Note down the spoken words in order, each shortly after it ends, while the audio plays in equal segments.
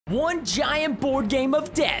One giant board game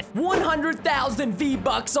of death, 100,000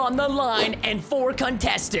 V-Bucks on the line, and 4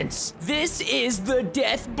 contestants. This is the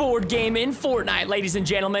death board game in Fortnite, ladies and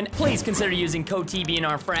gentlemen. Please consider using code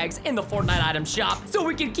TBNRfrags in the Fortnite item shop so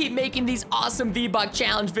we can keep making these awesome V-Buck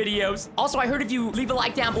challenge videos. Also, I heard if you leave a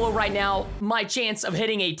like down below right now, my chance of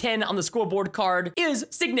hitting a 10 on the scoreboard card is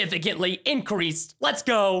significantly increased. Let's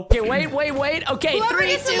go. Okay, wait. Okay, Whoever 3,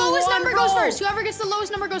 gets the 2, lowest 1, number roll. goes first. Whoever gets the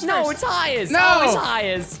lowest number goes first. No, it's highest. No. Always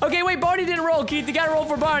highest. Okay, wait, Barney didn't roll. Keith, you gotta roll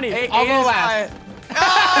for Barney. I'll go last.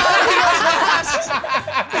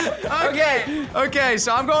 Okay,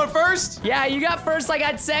 so I'm going first. Yeah, you got first, I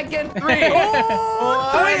got second. 3.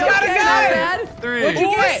 Oh, he's got a okay, gun. not bad. 3. What'd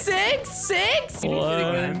you get? 6. You need to get a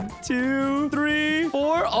 1, gun. 2, 3,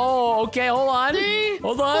 4. Oh, okay, hold on. 3,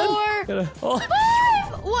 Hold on. 4, Hold 5.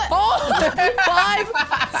 What? Oh, 5,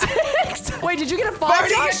 6. Wait, did you get a 5? Barney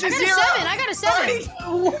Josh? gets a I got a 0. 7. I got a 7.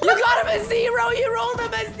 You got him a 0. You rolled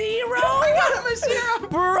him a 0. I got him a 0.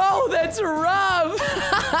 Bro, that's rough.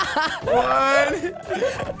 1.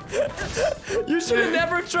 You should have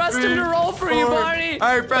never trusted him to roll for you, 4. Barney.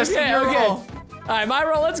 All right, Preston, your roll. All right, my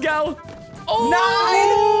roll. Let's go. Oh,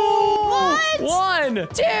 9. What? 1,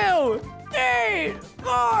 2, 3,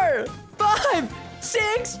 4, 5,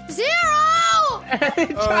 6. 0.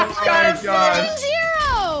 Oh my gosh.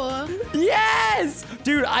 0. Yes,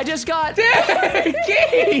 dude. I just got.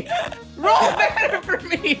 Keith, roll better for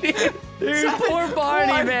me, dude. Dude, poor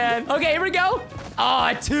Barney, man. Okay, here we go.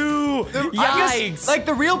 Oh, 2. I Yikes. guess, like,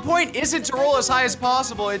 the real point isn't to roll as high as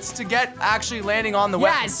possible. It's to get actually landing on the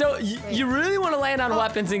yeah, weapon. so you really want to land on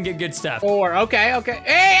weapons and get good stuff. 4. Okay.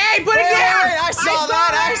 Hey, put it down. Wait, I saw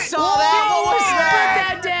that. What was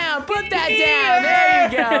that? Put that down. Put that down. There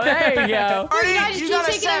you go. There you go. Barney, Guys, you keep got a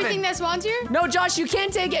taking 7. everything that spawns here? No, Josh, you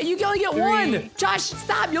can't take it. You can only get 1. Josh,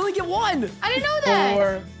 stop. You only get 1. I didn't know that.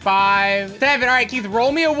 4, 5, 7. All right, Keith,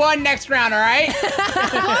 roll me a 1 next round. All right.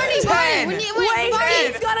 Barney, 10. wait, Barney.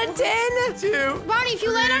 He's got a 10. 2. Barney, if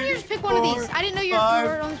you land on here, just pick one of these. I didn't know you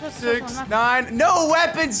were only supposed to pick 6, one. 9. No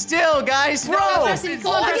weapons still, guys. Bro, No. Preston,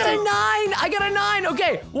 come oh, on, I got a Preston. 9. I got a 9.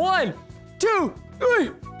 Okay, 1, 2,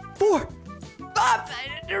 3, 4, 5,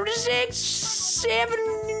 6, 7,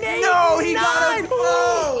 8. No, he 9. got a bow.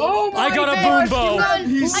 Oh my I got a gosh, boom bow. you got-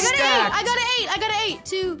 He's I got an 8. stacked. I got an 8. I got an 8.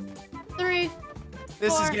 2, 3,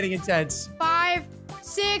 This is 4, getting intense. 5,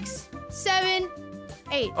 6, 7,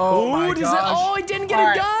 8. Oh Ooh, my does gosh. it, oh, he didn't get All a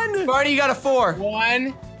right. gun. Barney, you got a 4.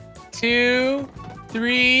 1, 2,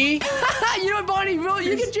 3. You know what, Barney?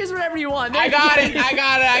 You can choose whatever you want. There I you got go. it. I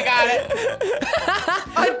got it.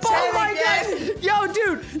 Oh my god! Yo,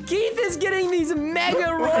 dude, Keith is getting these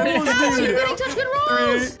mega rolls, How are you dude. getting such good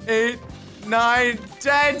rolls? 3, 8, 9,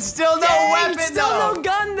 10. Still no Dang, weapon, still though. no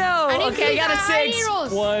gun though. I need Okay, I got a I need 6.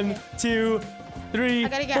 rolls. 1, 2, 3, I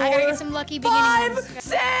gotta 4, get some lucky beginning 5, ones.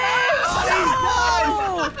 6.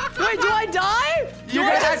 No! Wait, do I die? You're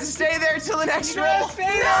gonna have to stay there till the next roll. No,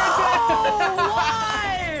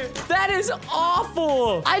 why? That is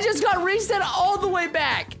awful. I just got reset all the way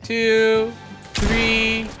back. 2,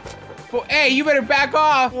 3, 4. Hey, you better back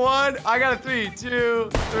off. 1. I got a 3, 2, 3.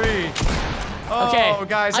 Oh, Okay,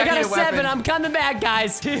 guys, I got need a 7. weapon. I'm coming back,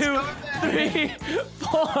 guys. 2, 3,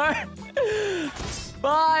 4,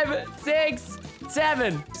 5, 6,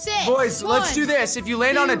 7. 6. Boys, let's 1. do this. If you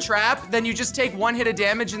land on a trap, then you just take 1 hit of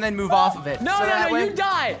damage and then move off of it. No, So that no, way- you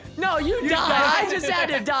die. No, you die. die. I just had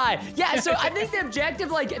to die. Yeah, so I think the objective,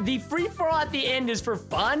 like, the free-for-all at the end is for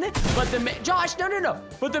fun, but Josh, no.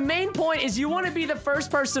 But the main point is you want to be the first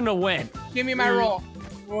person to win. Give me my roll.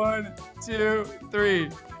 1, 2, 3.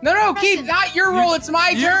 No, Keith, not your roll. It's my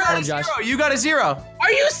You turn. got a Josh. 0. You got a 0.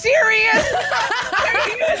 Are you serious?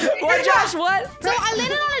 What, Josh, what? So I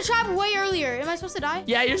landed on a trap way earlier. Am I supposed to die?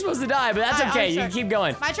 Yeah, you're supposed to die, but that's All right, okay. I'm You can sorry. keep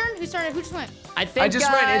going. My turn? Who started? Who just went? I think I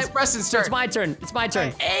just went. It's Preston's turn. It's my turn. It's my turn.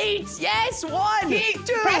 All 8. Yes, 1,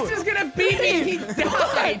 2. Preston's gonna beat me. He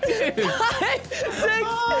died, dude. 5, 6,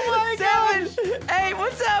 Oh my 7, 8.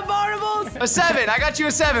 What's up, Barnables? A 7. I got you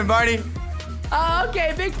a 7, Barney. Oh,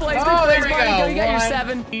 okay, big plays. Big Oh, plays, there we Barney. go. You got your 1,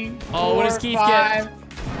 7. 2, Oh, what does 4, Keith 5,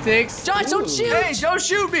 6. Josh, don't Ooh. shoot. Hey, don't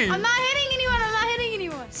shoot me. I'm not hitting anyone. I'm not hitting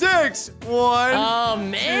anyone. 6, 1, Oh,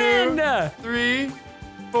 man. 2, 3,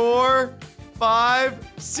 4, 5,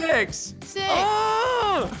 6. 6.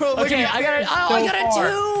 Oh. Look Okay, at I got a, you. oh, I got a far.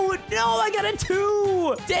 2. No, I got a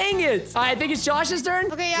 2. Dang it. All right, I think it's Josh's turn.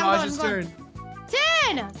 Okay, yeah, I'm Josh's going. turn.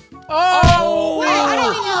 10. Oh! Wait, I didn't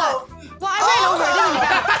mean to do that. Well, I ran over.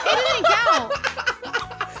 It didn't count.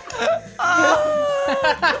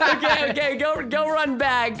 Okay, go run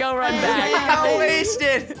back. Go run back. How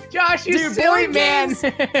wasted. Josh, you Dude, silly board man. games,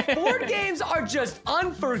 board games are just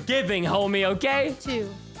unforgiving, homie, okay? 2,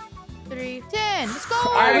 3, 10. Let's go.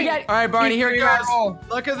 All right, we got All right, Barney, here it Keith, goes. roll.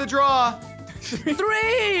 Luck of the draw.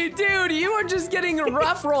 3. Dude, you are just getting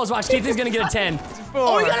rough rolls. Watch, Keith is gonna get a 10. 4.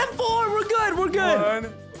 Oh, we got a 4. We're good. We're good.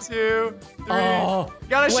 1, 2, 3. Oh,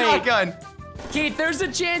 Got a wait. shotgun. Keith, there's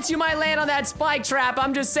a chance you might land on that spike trap.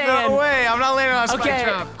 I'm just saying. No way. I'm not landing on a spike Okay,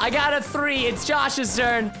 trap. I got a 3. It's Josh's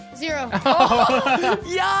turn. 0.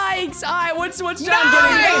 Yikes! All right, what's John 9!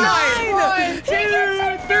 getting? 1,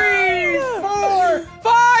 2, 3, 4,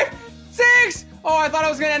 5, 6. Oh, I thought I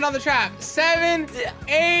was gonna end on the trap. 7,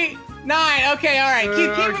 8, 9. Okay, all right.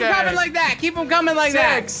 Keep them Okay. coming like that. Keep them coming like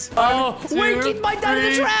that. 6. Oh, 1, wait, 2, Keith might die to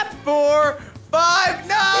the 3, trap. 4, 5.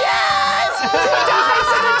 No! Yes! He dies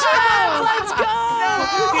in the trap. Let's go!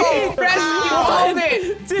 Keith, Preston, you called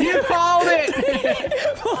it. Two, You called it.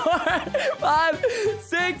 4, 5,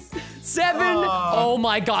 6, 7. Oh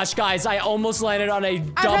my gosh, guys! I almost landed on a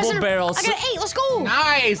double barrel. I got an 8. Let's go.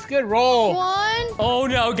 Nice, good roll. 1, Oh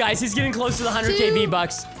no, guys! He's getting close to the 100k 2,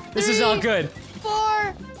 V-Bucks. This is 3, not good.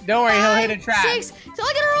 4. Don't worry, he'll 5, hit a trap. 6. So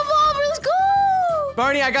I got a revolver. Let's go.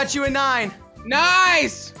 Barney, I got you a 9.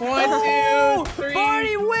 Nice. 1, Oh, 2, 3,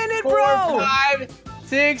 Barney, win it, 4, bro! 5,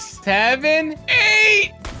 6, 7,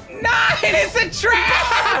 8, 9. It's a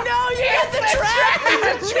trap. No, you got the trap!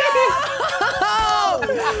 It's a trap.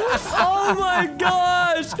 Oh my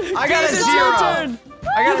gosh! I got a Keith, it's 0. your turn.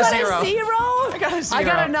 I got You a got 0. a 0? I got a 0. I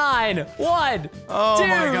got a 9. 1, Oh 2,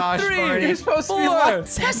 my gosh, 3, Barney. You're supposed to be 4, lucky.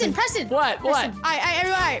 7. Preston. What? Preston. All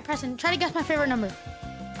right, Preston. Try to guess my favorite number.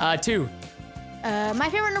 2. My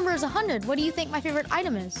favorite number is 100. What do you think my favorite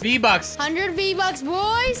item is? V-Bucks. 100 V-Bucks,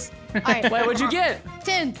 boys. All right. Wait, what'd you get?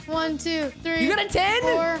 10. 1, 2, 3. You got a 10?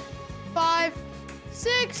 4, 5,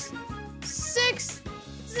 6, 6,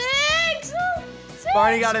 6.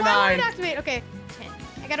 Barney got a Why 9. would it activate? Okay. 10.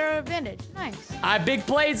 I got a bandage. Nice. Big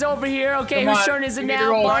plays over here. Okay, Come whose on, turn is it you need to now?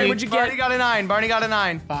 roll, Barney, Keith. what'd you Barney get? got a 9. Barney got a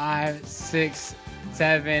 9. 5, 6,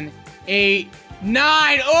 7, 8,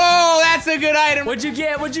 9. Oh, that's a good item. What'd you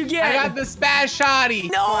get? What'd you get? I got the spaz shoddy.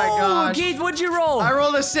 No! my gosh. Keith, what'd you roll? I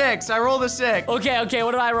rolled a 6. I rolled a 6. Okay,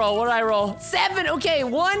 what did I roll? 7. Okay,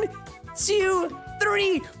 1, 2,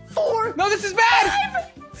 3, 4. No, this is bad. 5,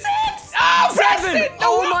 6. Oh, 7. Preston. No,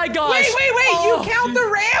 Oh no. my gosh. Wait. Oh. You count the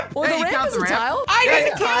ramp? Well, Hey, the you ramp count is the a ramp? tile. I Yeah,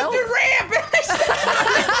 didn't it's a count tile. the ramp.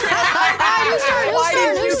 Why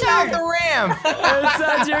didn't you count the ramp?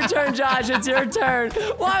 It's your turn, Josh. It's your turn.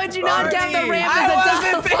 Why would you not count the Barney. ramp as a I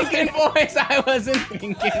tile? wasn't thinking, boys. I wasn't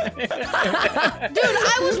thinking. Dude,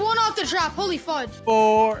 I was 1 off the trap. Holy fudge.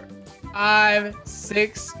 4, 5,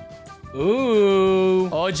 6. Ooh.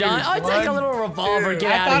 Oh, John. Oh, take a little revolver. Dude,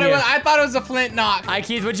 Get I out thought of it here. was. I thought it was a flint knock. Hi,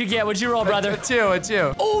 Keith. What'd you get? What'd you roll, brother? A 2. A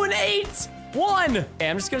 2. Oh, an 8. 1. Okay,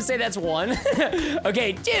 I'm just gonna say that's 1.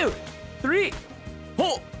 Okay, 2, 3,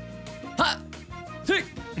 4, 5, 6,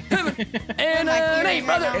 7, and an 8,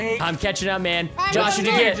 brother. Eight. I'm catching up, man. Alright, Josh, what'd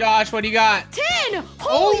you let's get? Josh, what do you got? 10. Oh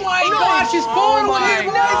Holy my fudge. gosh, he's pulling Oh away.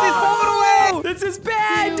 my Guys, he's pulling away. This is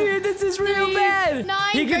bad, 2, dude. This is real 3, bad. 9,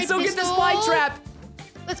 He can great still get the pistol. spike trap.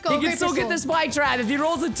 Let's go. He can great still get the pistol. spike trap. If he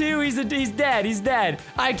rolls a 2, he's dead. He's dead.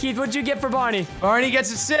 All right, Keith, what'd you get for Barney? Barney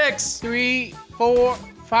gets a 6. 3, 4,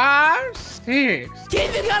 5, 6.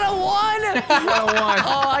 Keith, you got a 1. Got a 1.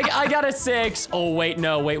 Oh, I got a 6. Oh, wait,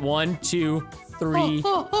 no. Wait, 1, 2, 3,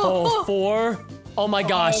 4. Oh my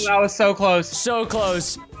gosh. Oh, that was so close. So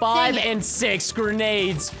close. 5 Dang it. and 6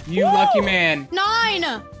 grenades. You lucky man. 9.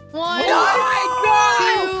 1. Oh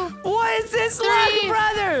my 2, What is this 3, luck,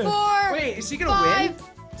 brother? 4. Wait, is he gonna 5,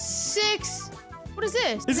 6. What is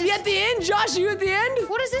this? Is he at the end? Josh, you at the end?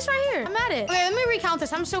 What is this right here? I'm at it. Okay, let me recount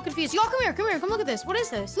this. I'm so confused. Y'all come here. Come look at this. What is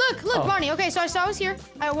this? Look, Oh. Barney. Okay, so I was here.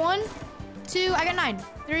 I got 1, 2, I got 9.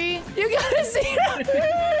 3. You gotta see it.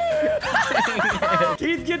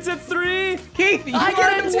 Keith gets a 3. Keith, you I are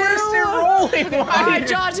got a the 2. worst at rolling. All right,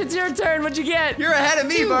 Josh, it's your turn. What'd you get? You're ahead of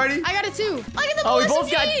me, 2. Barney. I got a 2. I get the Oh, we bonus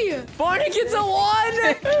both got. V. Barney gets a 1.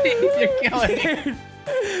 You're killing me.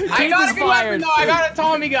 I Keith got is a good weapon fired. though. I got a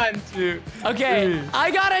Tommy gun. 2. Okay,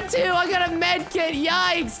 I got a 2. I got a med kit.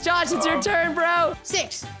 Yikes, Josh, it's your turn, bro.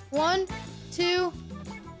 6. 1, 2,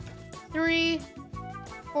 3,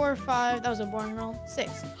 4, 5. That was a boring roll.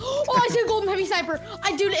 6. Oh, I see a golden heavy sniper.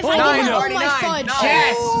 Dude, if I Nine, get that, oh Barney, my 9. fudge. No.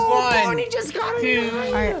 Yes, Barney 1, just got a 2,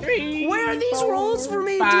 9. 3. Where are these rolls for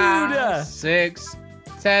me, 5, dude? 6,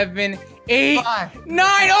 7, 8, 5.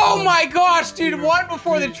 9. Oh my gosh, dude. 1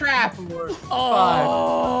 before the trap.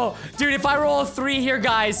 Oh, dude, if I roll a 3 here,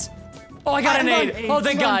 guys. Oh, I got an 8. Oh,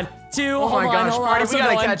 thank God. 2. Oh my gosh, Barney, we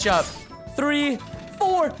gotta catch up. 3,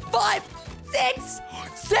 4, 5, 6,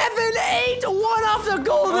 7, 8. 1 off the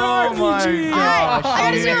golden Oh my RPG. gosh. I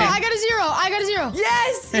got a man. 0. I got a 0. I got a 0.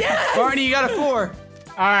 Yes, yes. Barney, you got a 4.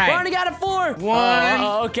 All right. Barney got a 4. 1.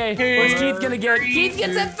 Okay. 2, What's Keith gonna get? 3, Keith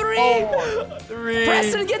gets a 3. 3.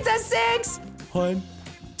 Preston gets a 6. 1,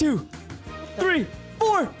 2, 3,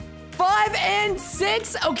 4, 5, and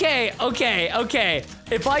 6. Okay.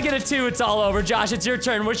 If I get a 2, it's all over. Josh, it's your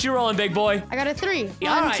turn. What you rolling, big boy? I got a 3.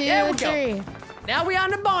 Yeah, all right, 1, 2, there we go. 3. Now we on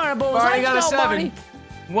the Barnables. Barney got a 7. Barney.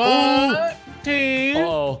 1, 2,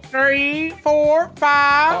 Uh-oh. 3, 4,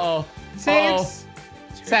 5, Uh-oh. 6,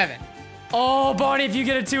 7. Oh, Barney, if you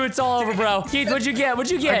get a 2, it's all over, bro. Keith, what'd you get? What'd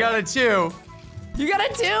you get? I got a 2. You got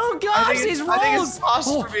a 2? Gosh, these rolls. I think it's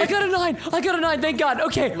possible for me. I got a 9. I got a 9. Thank God.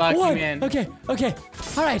 Okay. Lucky 1. man. Okay. All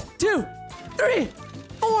right. 2, 3,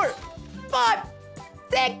 4, 5,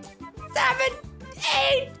 6, 7,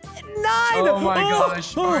 8, 9. Oh my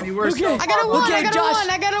gosh, Barney, we're so I got a 1. Okay, I got a Josh. 1.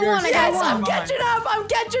 I got a 1. I got Yes, a 1. I'm catching up. I'm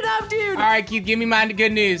catching up, dude. All right, Keith, give me my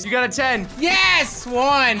good news. You got a 10. Yes,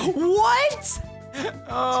 1. What?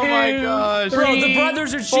 Oh my 2, gosh. 3, Bro, the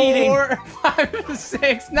brothers are cheating. 4, 5,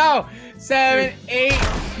 6, no, 7, 8,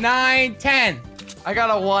 9, 10. I got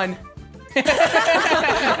a 1.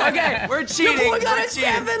 Okay. We're cheating. Your boy got We're a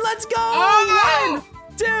cheating. 7. Let's go. Oh!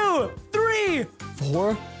 1, 2, 3,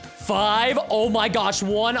 4, 5. Oh my gosh,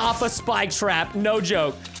 1 off a spike trap. No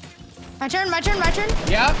joke. My turn.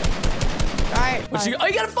 Yep. All right. Oh, you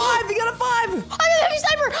got a 5. You got a 5. I got the heavy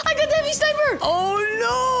sniper. I got the heavy sniper. Oh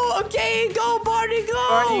no. Okay, go, Barney, go.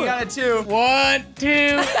 Barney, you got a 2. 1, 2.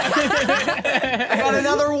 I got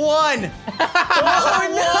another 1. Oh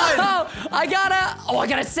no. I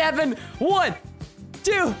got a 7. 1,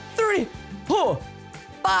 2, 3, 4,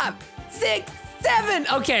 5, 6, 7.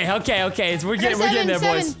 Okay. We're getting there,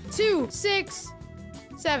 boys. 7, 2, 6,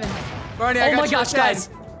 7. Barney, I Oh got my you gosh, a 10. guys.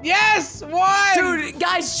 Yes, 1. Dude,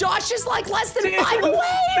 guys, Josh is like less than 5 away.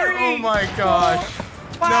 Oh my gosh.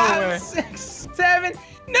 5, way. 6, 7.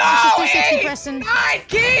 No, Josh is 360, 8, Preston. 9.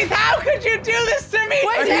 Keith, how could you do this to me?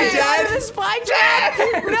 Wait, Are you he's out dead? of the spike trap.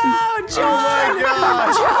 No, John.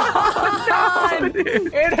 John.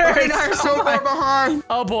 It Barney hurts and I are so far behind.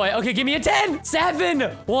 Oh boy. Okay, give me a 10. 7.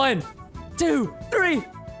 1, 2, 3,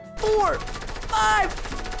 4, 5,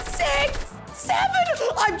 6, 7.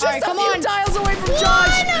 I'm just Alright, a come few on. tiles away from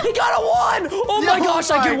Josh. He got a 1. Oh my gosh,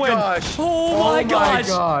 I can win. gosh. Oh my gosh.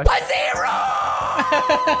 gosh. A 0.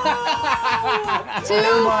 2,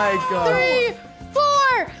 Oh my god. 3,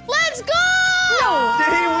 4. Let's go.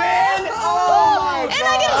 Did he win? Oh my And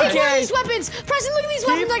I gotta take one of Okay. these weapons. Preston, look at these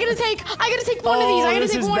weapons I gotta take. I gotta take one of these. I gotta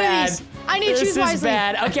this take is one bad. of these. I need to This choose is wisely.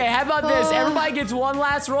 bad. Okay, how about this? Oh. Everybody gets one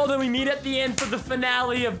last roll, then we meet at the end for the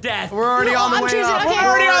finale of death. We're already No, on the I'm way choosing- up. okay, We're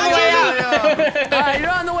already on the way up. All right, you're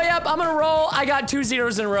on the way up. I'm gonna roll. I got 2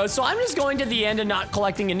 zeros in a row, so I'm just going to the end and not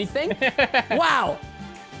collecting anything. Wow.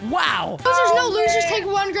 Losers, no losers. Take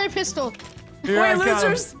one gray pistol. Here I Wait, come.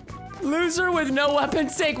 losers. Loser with no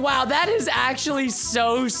weapons take. Wow, that is actually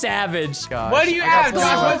so savage. Gosh, What do you I got have, four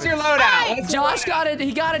Josh? weapons. What's your loadout? What's your Josh got it.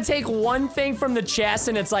 He got to take one thing from the chest,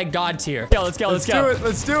 and it's like God tier. Yo, let's go. Let's do it.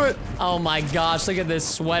 Let's do it. Oh my gosh, look at this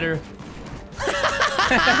sweater.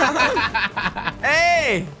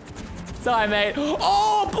 Hey. Sorry, mate.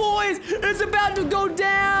 Oh, boys, it's about to go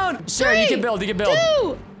down. Sure, you can build. You can build.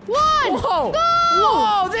 2, 1. Whoa! Go!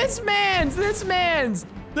 Whoa! This man's.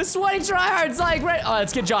 The sweaty tryhard's like, right. Oh,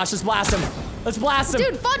 let's get Josh. Let's blast him. Let's blast him.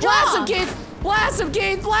 Dude, fudge blast him, off. Keith. Blast him,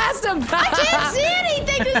 Keith. Blast him. I can't see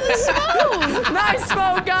anything because of the smoke. Nice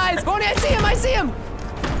smoke, guys. Bonnie, I see him.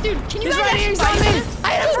 Dude, can you He's guys right here. He's on fight me. him? I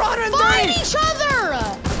hit him for Fight 130. each other.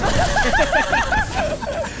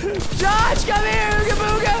 Josh, come here. Ooga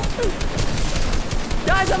booga.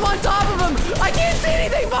 Guys, I'm on top of him. I can't see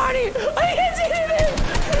anything, Barney. I can't see anything.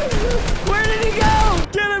 Where did he go?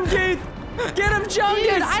 Get him, Keith. Get him, Chungus.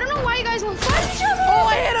 Dude, I don't know why you guys won't fight each other. Oh,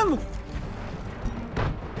 I hit him!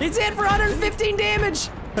 He's hit for 115 damage!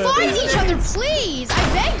 Fight each other, please. I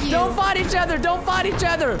beg you. Don't fight each other! Don't fight each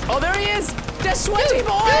other! Oh, there he is! The sweaty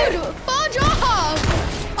boy! Dude, fudge off.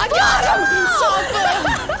 I got him!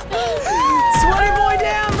 Sweaty boy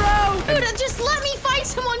down, bro! Dude, just let me fight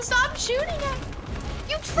someone. Stop shooting at me.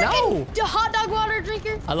 You freaking hot dog water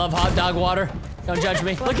drinker. I love hot dog water. Don't judge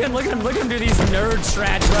me. Look at him do these nerd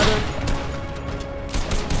strats, brother.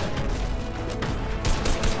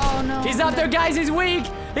 Oh, no. He's up there, guys. He's weak.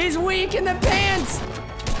 He's weak in the pants.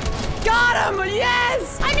 Got him!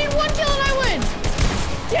 Yes! I need 1 kill and I win.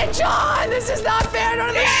 Get John! This is not fair. I don't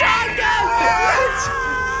have a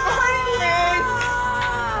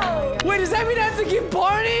shotgun. Wait, does that mean I have to give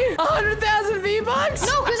Barney 100,000 V-Bucks?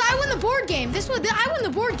 No, because I win the board game. I win the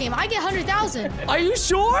board game. I get 100,000. Are you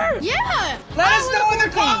sure? Yeah. Let I us win know in the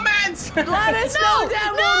board game. comments. Let us No, know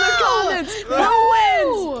down below in the no, comments. no.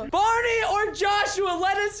 Who wins? Barney or Joshua?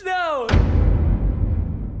 Let us know.